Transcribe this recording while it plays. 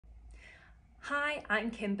Hi,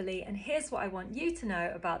 I'm Kimberly, and here's what I want you to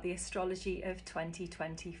know about the astrology of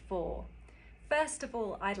 2024. First of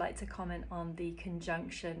all, I'd like to comment on the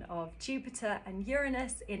conjunction of Jupiter and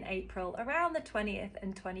Uranus in April. Around the 20th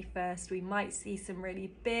and 21st, we might see some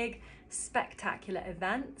really big, spectacular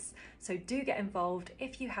events. So do get involved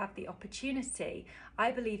if you have the opportunity.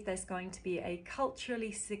 I believe there's going to be a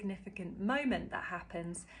culturally significant moment that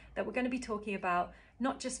happens that we're going to be talking about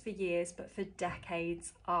not just for years, but for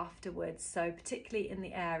decades afterwards. So particularly in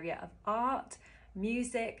the area of art,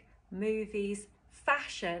 music, movies,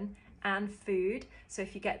 fashion, and food. So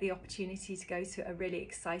if you get the opportunity to go to a really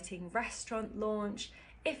exciting restaurant launch,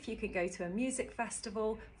 if you can go to a music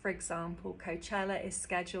festival, for example, Coachella is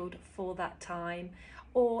scheduled for that time,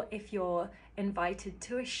 or if you're invited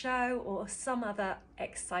to a show or some other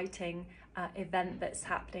exciting event that's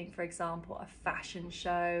happening, for example, a fashion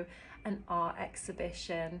show, an art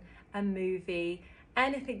exhibition, a movie,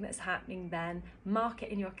 anything that's happening then, mark it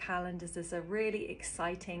in your calendars as a really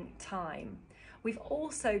exciting time. We've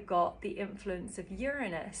also got the influence of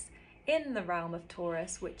Uranus in the realm of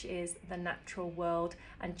Taurus, which is the natural world,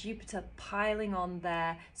 and Jupiter piling on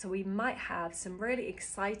there. So we might have some really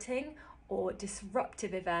exciting or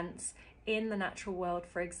disruptive events in the natural world,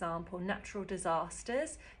 for example, natural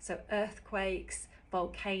disasters, so earthquakes,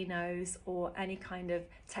 volcanoes, or any kind of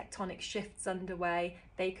tectonic shifts underway,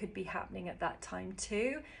 they could be happening at that time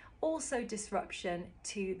too. Also disruption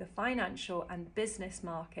to the financial and business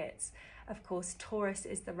markets. Of course, Taurus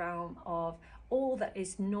is the realm of all that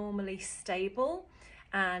is normally stable,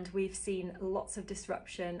 and we've seen lots of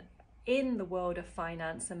disruption in the world of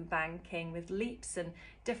finance and banking with leaps and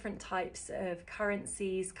different types of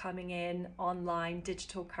currencies coming in, online,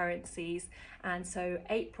 digital currencies. And so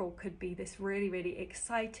April could be this really, really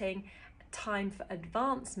exciting time for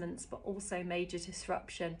advancements, but also major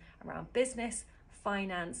disruption around business,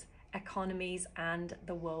 finance, economies, and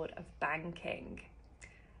the world of banking.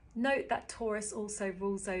 Note that Taurus also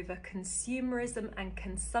rules over consumerism and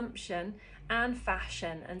consumption and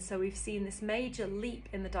fashion, and so we've seen this major leap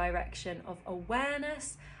in the direction of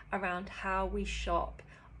awareness around how we shop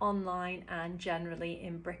online and generally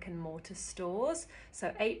in brick and mortar stores.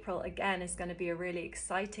 So April again is going to be a really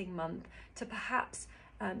exciting month to perhaps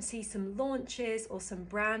see some launches or some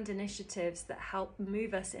brand initiatives that help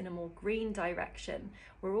move us in a more green direction.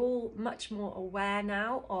 We're all much more aware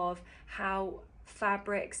now of how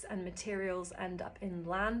fabrics and materials end up in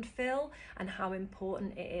landfill and how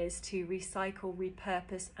important it is to recycle,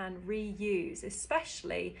 repurpose and reuse,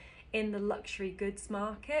 especially in the luxury goods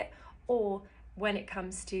market or when it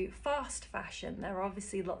comes to fast fashion. There are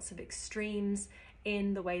obviously lots of extremes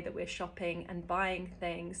in the way that we're shopping and buying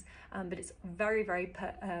things, but it's very, very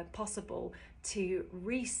possible to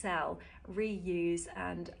resell, reuse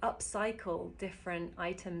and upcycle different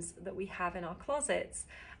items that we have in our closets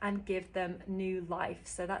and give them new life.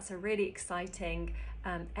 So that's a really exciting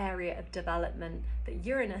area of development that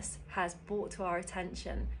Uranus has brought to our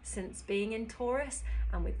attention since being in Taurus,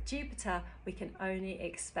 and with Jupiter we can only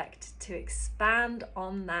expect to expand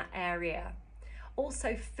on that area.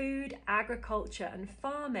 Also, food, agriculture and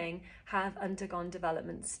farming have undergone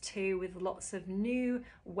developments too, with lots of new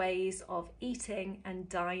ways of eating and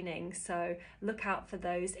dining. So look out for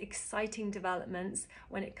those exciting developments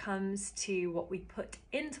when it comes to what we put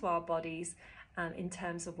into our bodies in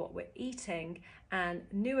terms of what we're eating, and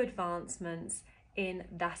new advancements in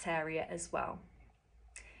that area as well.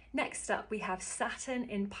 Next up, we have Saturn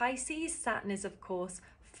in Pisces. Saturn is, of course,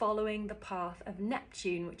 following the path of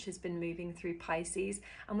Neptune, which has been moving through Pisces,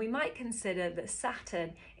 and we might consider that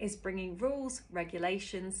Saturn is bringing rules,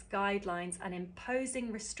 regulations, guidelines and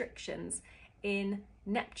imposing restrictions in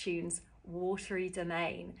Neptune's watery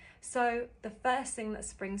domain. So the first thing that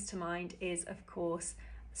springs to mind is, of course,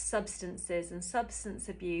 substances and substance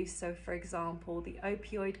abuse. So for example, the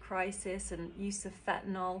opioid crisis and use of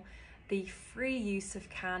fentanyl, the free use of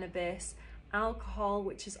cannabis, alcohol,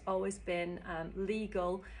 which has always been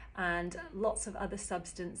legal, and lots of other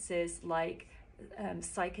substances like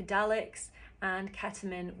psychedelics and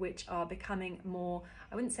ketamine, which are becoming more,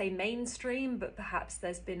 I wouldn't say mainstream, but perhaps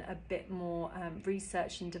there's been a bit more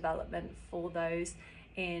research and development for those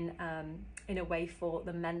in a way for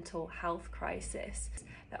the mental health crisis.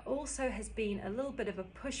 There also has been a little bit of a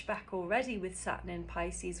pushback already with Saturn in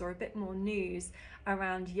Pisces, or a bit more news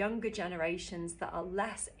around younger generations that are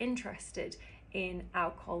less interested in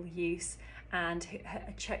alcohol use and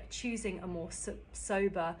choosing a more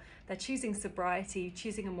sober, they're choosing sobriety,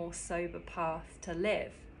 choosing a more sober path to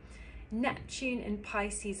live. Neptune in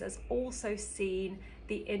Pisces has also seen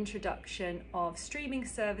the introduction of streaming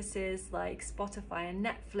services like Spotify and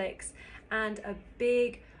Netflix, and a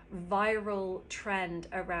big viral trend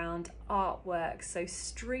around artwork. So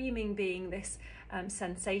streaming being this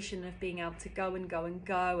sensation of being able to go and go and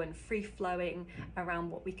go and free flowing around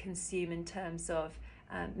what we consume in terms of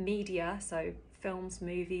media, so films,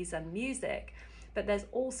 movies and music. But there's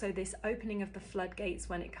also this opening of the floodgates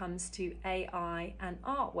when it comes to AI and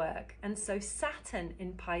artwork. And so Saturn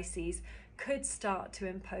in Pisces could start to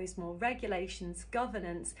impose more regulations,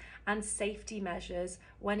 governance and safety measures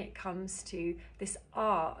when it comes to this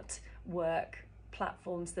art work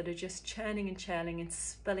platforms that are just churning and churning and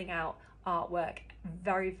spilling out artwork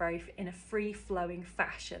very in a free flowing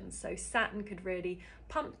fashion. So Saturn could really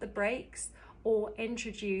pump the brakes or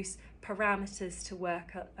introduce parameters to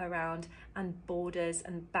work around and borders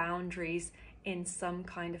and boundaries in some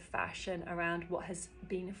kind of fashion around what has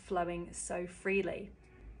been flowing so freely.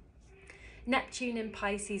 Neptune in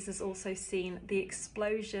Pisces has also seen the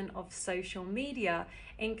explosion of social media,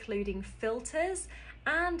 including filters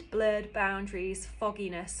and blurred boundaries,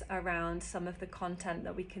 fogginess around some of the content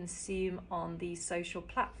that we consume on these social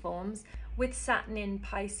platforms. With Saturn in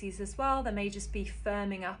Pisces as well, there may just be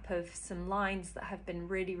firming up of some lines that have been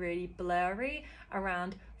really blurry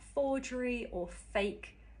around forgery or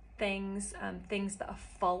fake things, things that are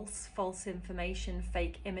false information,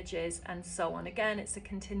 fake images and so on. Again, it's a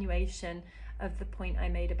continuation of the point I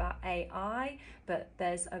made about AI, but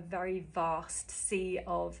there's a very vast sea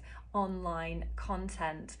of online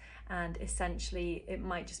content, and essentially it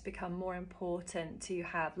might just become more important to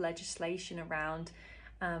have legislation around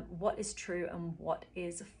what is true and what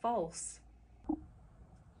is false.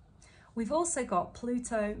 We've also got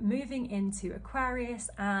Pluto moving into Aquarius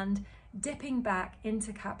and dipping back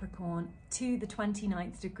into Capricorn to the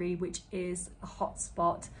 29th degree, which is a hot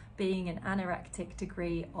spot, being an anorectic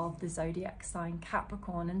degree of the zodiac sign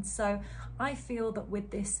Capricorn. And so I feel that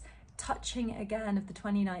with this touching again of the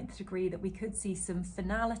 29th degree, that we could see some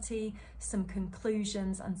finality, some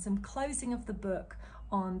conclusions and some closing of the book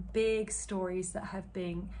on big stories that have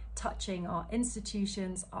been touching our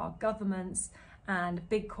institutions, our governments and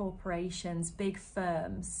big corporations, big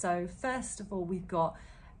firms. So first of all, we've got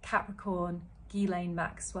Capricorn, Ghislaine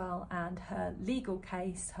Maxwell and her legal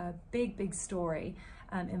case, her big story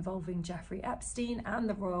involving Jeffrey Epstein and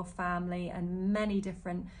the royal family and many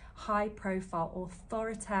different high-profile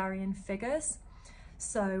authoritarian figures.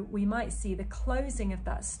 So we might see the closing of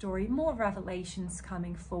that story, more revelations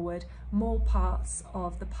coming forward, more parts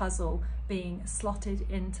of the puzzle being slotted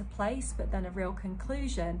into place, but then a real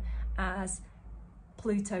conclusion as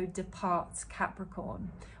Pluto departs Capricorn.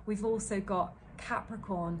 We've also got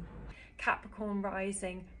Capricorn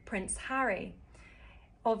rising Prince Harry.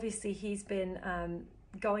 Obviously he's been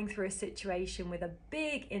going through a situation with a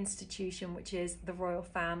big institution, which is the royal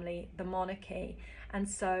family, the monarchy. And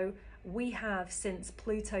so we have, since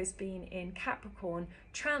Pluto's been in Capricorn,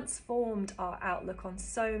 transformed our outlook on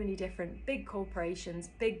so many different big corporations,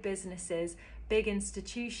 big businesses, big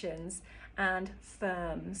institutions and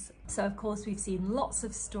firms. So of course we've seen lots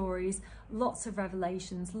of stories, lots of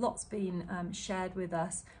revelations, lots being shared with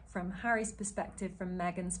us from Harry's perspective, from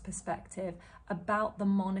Meghan's perspective, about the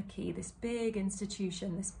monarchy, this big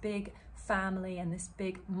institution, this big family and this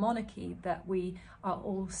big monarchy that we are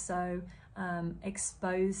also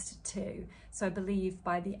exposed to. So I believe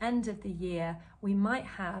by the end of the year we might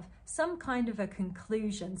have some kind of a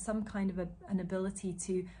conclusion, some kind of an ability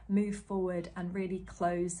to move forward and really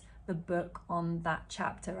close the book on that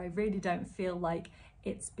chapter. I really don't feel like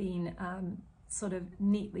it's been sort of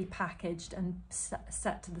neatly packaged and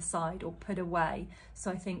set to the side or put away. So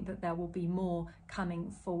I think that there will be more coming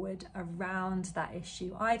forward around that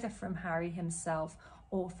issue, either from Harry himself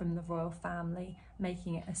or from the royal family,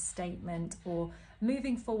 making it a statement or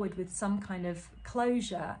moving forward with some kind of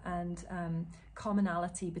closure and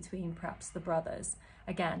commonality between perhaps the brothers.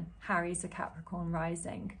 Again, Harry's a Capricorn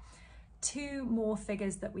rising. Two more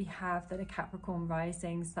figures that we have that are Capricorn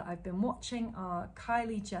risings that I've been watching are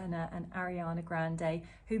Kylie Jenner and Ariana Grande,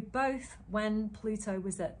 who both, when Pluto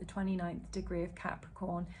was at the 29th degree of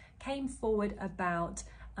Capricorn, came forward about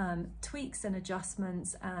tweaks and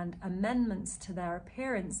adjustments and amendments to their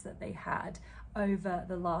appearance that they had over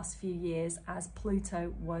the last few years as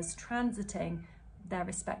Pluto was transiting their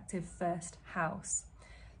respective first house.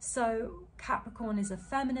 So Capricorn is a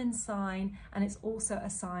feminine sign, and it's also a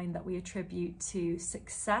sign that we attribute to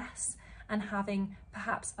success and having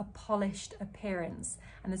perhaps a polished appearance.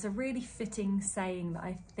 And there's a really fitting saying that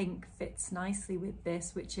I think fits nicely with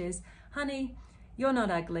this, which is, honey, you're not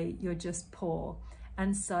ugly, you're just poor.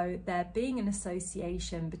 And so there being an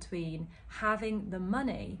association between having the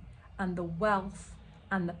money and the wealth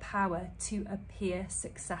and the power to appear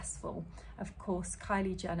successful. Of course,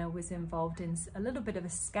 Kylie Jenner was involved in a little bit of a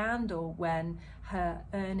scandal when her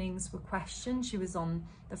earnings were questioned. She was on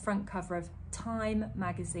the front cover of Time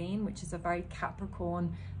magazine, which is a very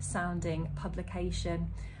Capricorn sounding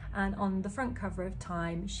publication. And on the front cover of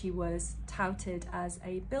Time, she was touted as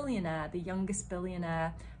a billionaire, the youngest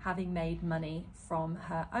billionaire, having made money from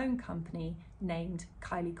her own company named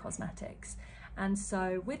Kylie Cosmetics. And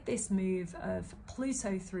so with this move of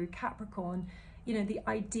Pluto through Capricorn, you know, the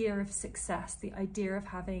idea of success, the idea of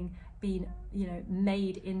having been, you know,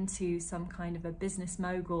 made into some kind of a business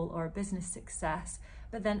mogul or a business success,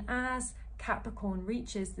 but then as Capricorn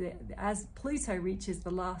reaches as Pluto reaches the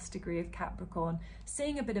last degree of Capricorn,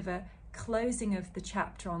 seeing a bit of a closing of the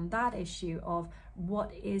chapter on that issue of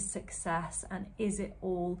what is success and is it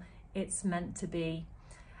all it's meant to be,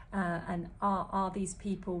 and are these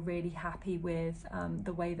people really happy with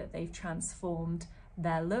the way that they've transformed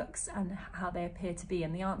their looks and how they appear to be?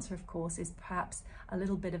 And the answer, of course, is perhaps a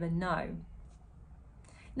little bit of a no.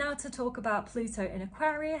 Now to talk about Pluto in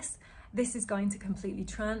Aquarius. This is going to completely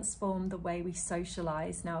transform the way we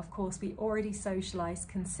socialize. Now, of course, we already socialize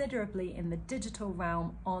considerably in the digital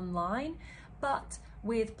realm online, but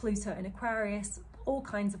with Pluto in Aquarius, all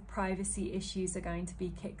kinds of privacy issues are going to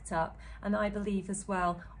be kicked up. And I believe as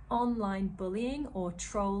well, online bullying or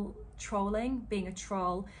trolling, being a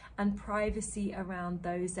troll, and privacy around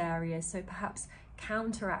those areas. So perhaps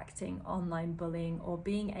counteracting online bullying or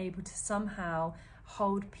being able to somehow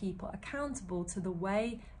hold people accountable to the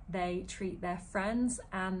way they treat their friends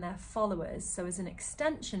and their followers. So as an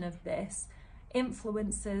extension of this,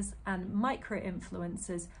 influencers and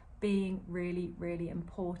micro-influencers being really, really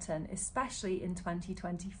important, especially in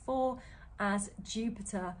 2024 as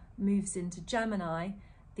Jupiter moves into Gemini,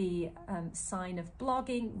 the sign of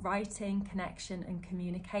blogging, writing, connection and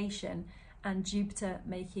communication, and Jupiter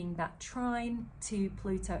making that trine to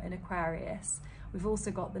Pluto in Aquarius. We've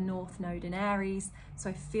also got the North Node in Aries, so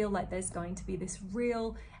I feel like there's going to be this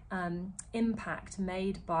real impact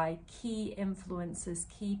made by key influencers,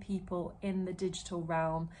 key people in the digital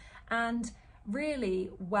realm, and really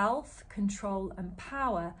wealth, control and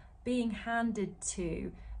power being handed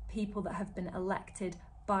to people that have been elected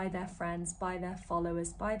by their friends, by their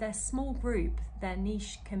followers, by their small group, their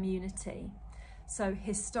niche community. So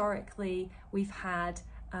historically, we've had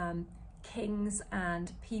kings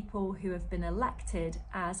and people who have been elected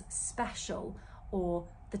as special or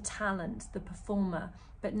the talent, the performer.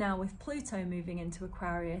 But now with Pluto moving into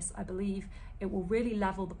Aquarius, I believe it will really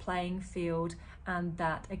level the playing field, and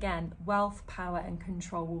that again, wealth, power and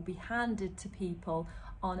control will be handed to people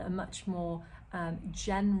on a much more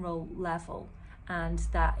general level, and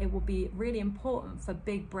that it will be really important for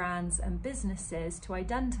big brands and businesses to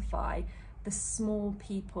identify the small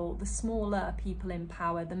people, the smaller people in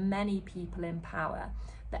power, the many people in power,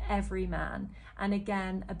 the everyman. And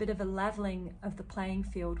again, a bit of a leveling of the playing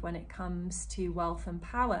field when it comes to wealth and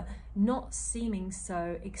power, not seeming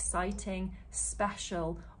so exciting,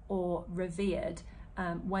 special or revered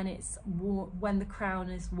when the crown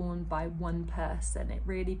is worn by one person. It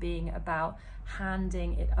really being about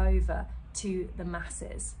handing it over to the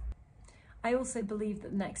masses. I also believe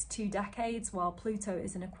that the next 2 decades, while Pluto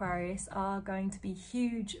is in Aquarius, are going to be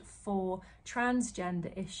huge for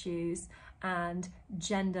transgender issues and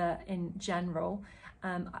gender in general.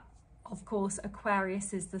 Of course,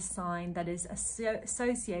 Aquarius is the sign that is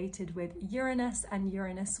associated with Uranus, and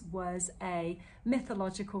Uranus was a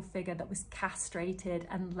mythological figure that was castrated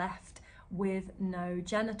and left with no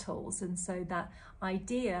genitals. And so that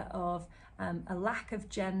idea of a lack of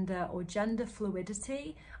gender or gender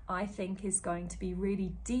fluidity, I think is going to be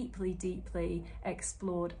really deeply, deeply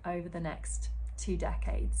explored over the next 2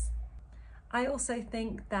 decades. I also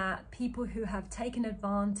think that people who have taken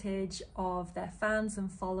advantage of their fans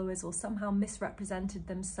and followers or somehow misrepresented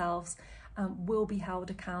themselves will be held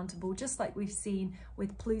accountable, just like we've seen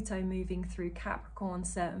with Pluto moving through Capricorn,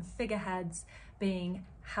 certain figureheads being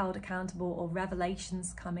held accountable or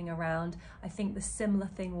revelations coming around. I think the similar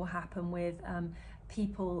thing will happen with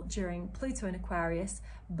people during Pluto in Aquarius,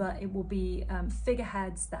 but it will be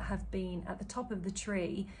figureheads that have been at the top of the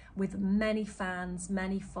tree with many fans,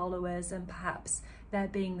 many followers, and perhaps there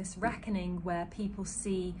being this reckoning where people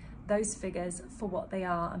see those figures for what they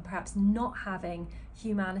are and perhaps not having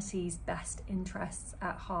humanity's best interests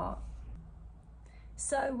at heart.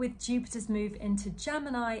 So with Jupiter's move into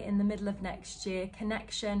Gemini in the middle of next year,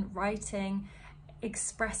 connection, writing,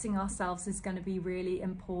 expressing ourselves is going to be really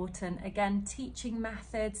important. Again, teaching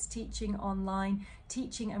methods, teaching online,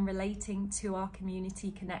 teaching and relating to our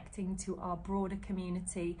community, connecting to our broader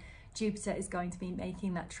community, Jupiter is going to be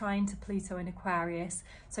making that trine to Pluto in Aquarius,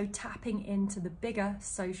 so tapping into the bigger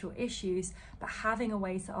social issues, but having a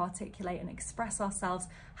way to articulate and express ourselves,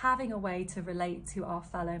 having a way to relate to our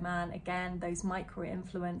fellow man. Again, those micro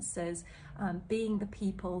influencers, being the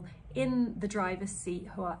people in the driver's seat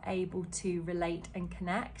who are able to relate and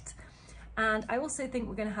connect. And I also think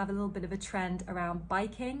we're going to have a little bit of a trend around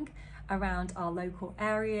biking around our local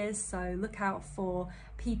areas, so look out for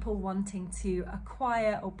people wanting to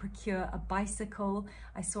acquire or procure a bicycle.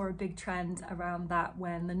 I saw a big trend around that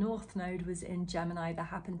when the North Node was in Gemini. There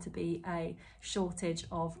happened to be a shortage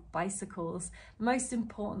of bicycles. The most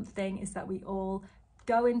important thing is that we all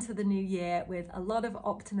go into the new year with a lot of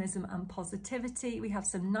optimism and positivity. We have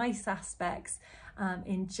some nice aspects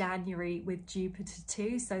in January with Jupiter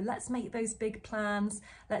too, so let's make those big plans,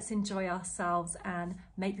 let's enjoy ourselves and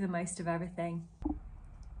make the most of everything.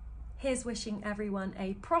 Here's wishing everyone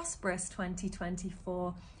a prosperous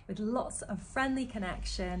 2024 with lots of friendly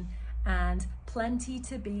connection and plenty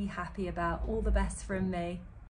to be happy about. All the best from me.